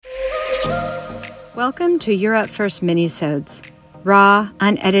Welcome to You're Up First Minisodes. Raw,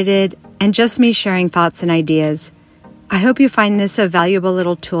 unedited, and just me sharing thoughts and ideas. I hope you find this a valuable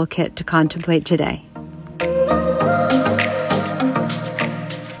little toolkit to contemplate today.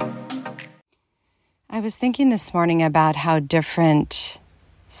 I was thinking this morning about how different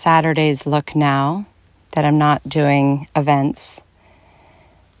Saturdays look now that I'm not doing events.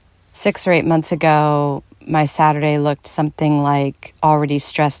 6 or 8 months ago, my Saturday looked something like already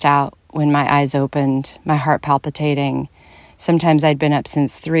stressed out when my eyes opened, my heart palpitating. Sometimes I'd been up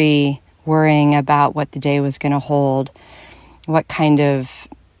since 3, worrying about what the day was going to hold, what kind of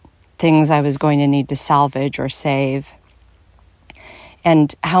things I was going to need to salvage or save,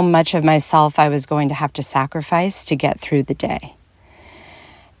 and how much of myself I was going to have to sacrifice to get through the day.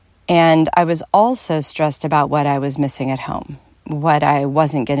 And I was also stressed about what I was missing at home, what I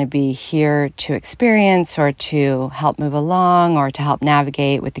wasn't going to be here to experience or to help move along or to help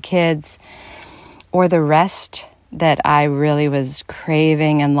navigate with the kids, or the rest that I really was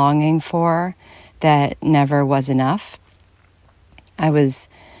craving and longing for that never was enough. I was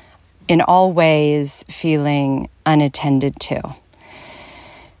in all ways feeling unattended to.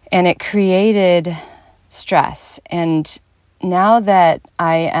 And it created stress. And now that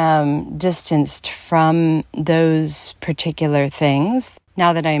I am distanced from those particular things,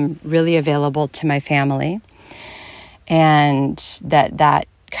 now that I'm really available to my family, and that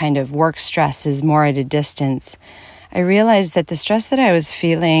kind of work stress is more at a distance, I realized that the stress that I was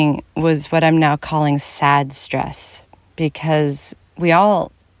feeling was what I'm now calling sad stress, because we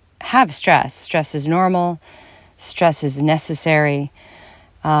all have stress. Stress is normal. Stress is necessary.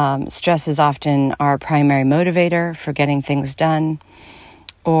 Stress is often our primary motivator for getting things done,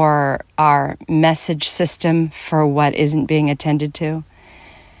 or our message system for what isn't being attended to.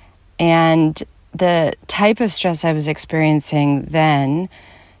 And the type of stress I was experiencing then,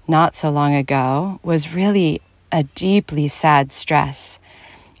 not so long ago, was really a deeply sad stress.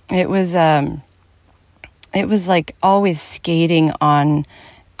 It was like always skating on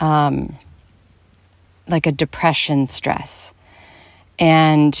like a depression stress.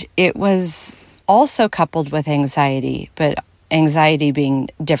 And it was also coupled with anxiety, but anxiety being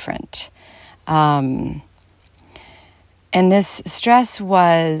different. And this stress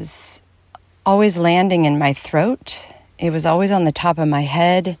was always landing in my throat. It was always on the top of my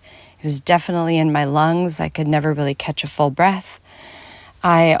head. It was definitely in my lungs. I could never really catch a full breath.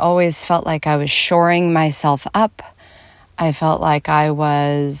 I always felt like I was shoring myself up. I felt like I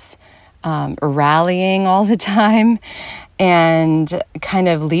was rallying all the time, and kind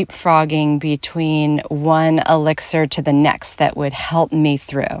of leapfrogging between one elixir to the next that would help me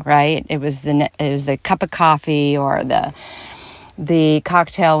through, right? It was the cup of coffee or the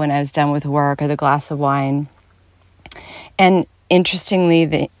cocktail when I was done with work, or the glass of wine. And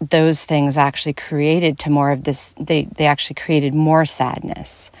interestingly, those things actually created to more of this, they actually created more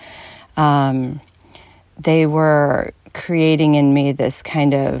sadness. They were creating in me this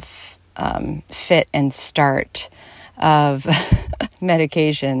kind of fit and start of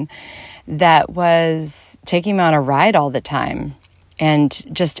medication that was taking me on a ride all the time and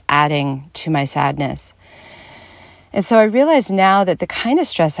just adding to my sadness. And so I realize now that the kind of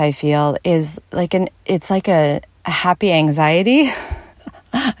stress I feel is it's like a happy anxiety.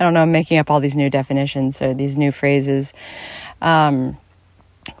 I don't know, I'm making up all these new definitions or these new phrases,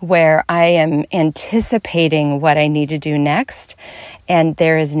 where I am anticipating what I need to do next, and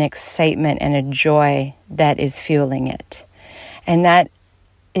there is an excitement and a joy that is fueling it. And that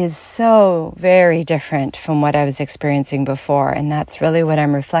is so very different from what I was experiencing before. And that's really what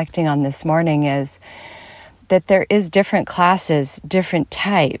I'm reflecting on this morning, is that there is different classes, different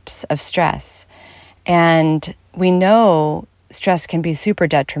types of stress. And we know stress can be super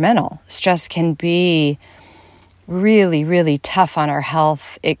detrimental. Stress can be really, really tough on our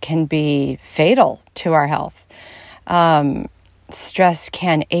health. It can be fatal to our health. Stress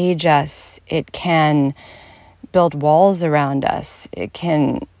can age us. It can build walls around us. It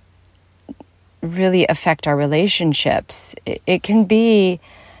can really affect our relationships. It can be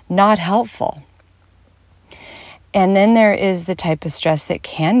not helpful. And then there is the type of stress that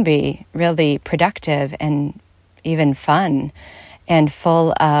can be really productive and even fun and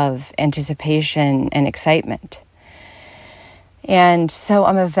full of anticipation and excitement. And so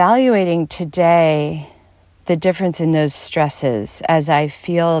I'm evaluating today the difference in those stresses as I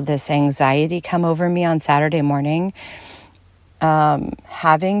feel this anxiety come over me on Saturday morning.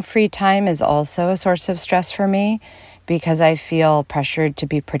 Having free time is also a source of stress for me, because I feel pressured to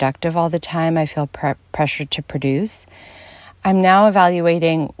be productive all the time. I feel pressured to produce. I'm now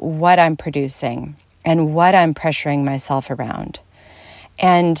evaluating what I'm producing and what I'm pressuring myself around.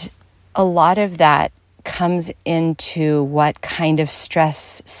 And a lot of that comes into what kind of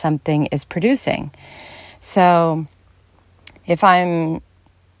stress something is producing. So if I'm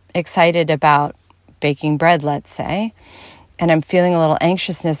excited about baking bread, let's say, and I'm feeling a little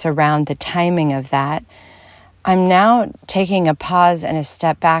anxiousness around the timing of that, I'm now taking a pause and a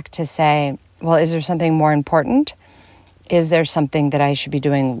step back to say, well, is there something more important? Is there something that I should be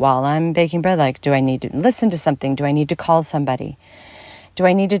doing while I'm baking bread? Like, do I need to listen to something? Do I need to call somebody? Do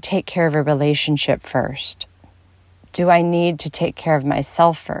I need to take care of a relationship first? Do I need to take care of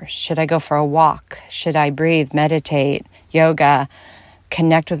myself first? Should I go for a walk? Should I breathe, meditate, yoga,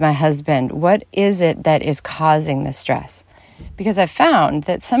 connect with my husband? What is it that is causing the stress? Because I've found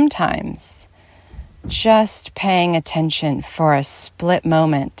that sometimes just paying attention for a split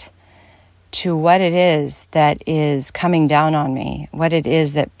moment to what it is that is coming down on me, what it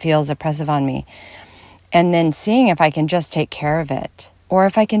is that feels oppressive on me, and then seeing if I can just take care of it, or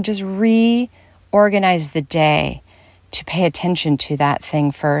if I can just reorganize the day to pay attention to that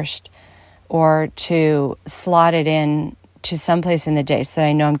thing first, or to slot it in to someplace in the day so that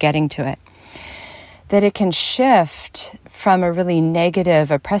I know I'm getting to it. That it can shift from a really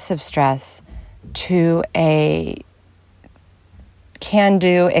negative, oppressive stress to a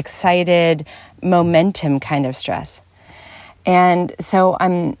can-do, excited, momentum kind of stress. And so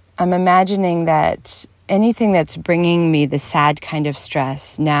I'm imagining that anything that's bringing me the sad kind of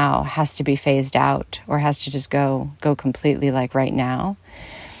stress now has to be phased out, or has to just go completely, like right now.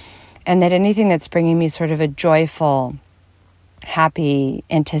 And that anything that's bringing me sort of a joyful, happy,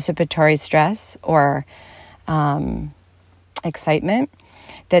 anticipatory stress or excitement,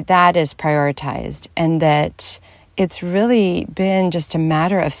 that is prioritized, and that it's really been just a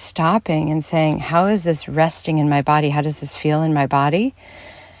matter of stopping and saying, how is this resting in my body? How does this feel in my body?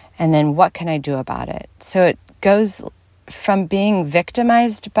 And then what can I do about it? So it goes from being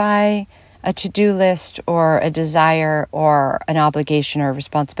victimized by a to-do list or a desire or an obligation or a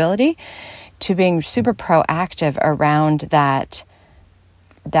responsibility to being super proactive around that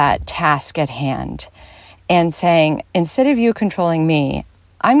task at hand, and saying, instead of you controlling me,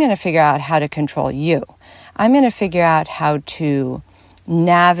 I'm going to figure out how to control you. I'm going to figure out how to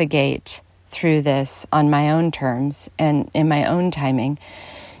navigate through this on my own terms and in my own timing,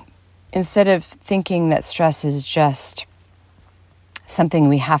 instead of thinking that stress is just something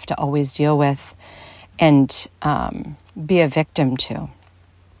we have to always deal with and be a victim to.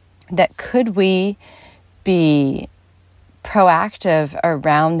 That could we be proactive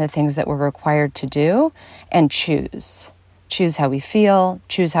around the things that we're required to do and choose how we feel,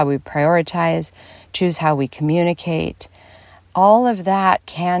 choose how we prioritize, choose how we communicate. All of that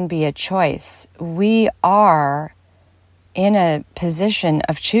can be a choice. We are in a position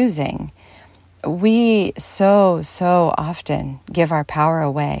of choosing. We so often give our power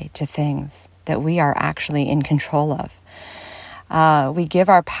away to things that we are actually in control of. We give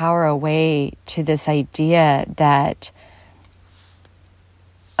our power away to this idea that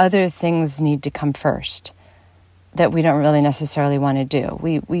other things need to come first, that we don't really necessarily want to do.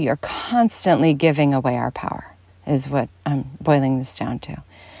 We are constantly giving away our power, is what I'm boiling this down to.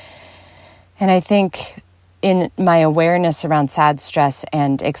 And I think in my awareness around sad stress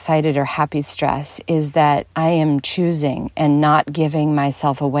and excited or happy stress is that I am choosing and not giving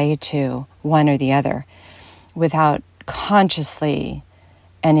myself away to one or the other without consciously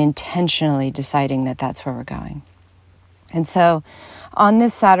and intentionally deciding that that's where we're going. And so on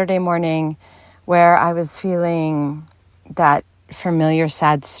this Saturday morning where I was feeling that familiar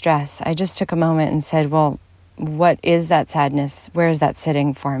sad stress, I just took a moment and said, well, what is that sadness? Where is that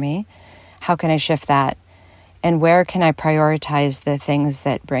sitting for me? How can I shift that? And where can I prioritize the things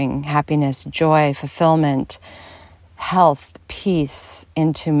that bring happiness, joy, fulfillment, health, peace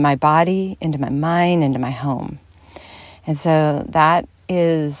into my body, into my mind, into my home? And so that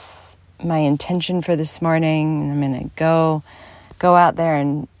is my intention for this morning. I'm going to go out there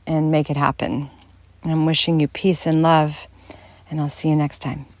and make it happen. And I'm wishing you peace and love, and I'll see you next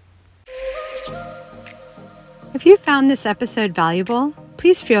time. If you found this episode valuable,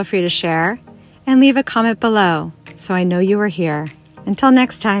 please feel free to share and leave a comment below so I know you were here. Until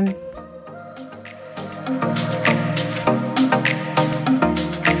next time.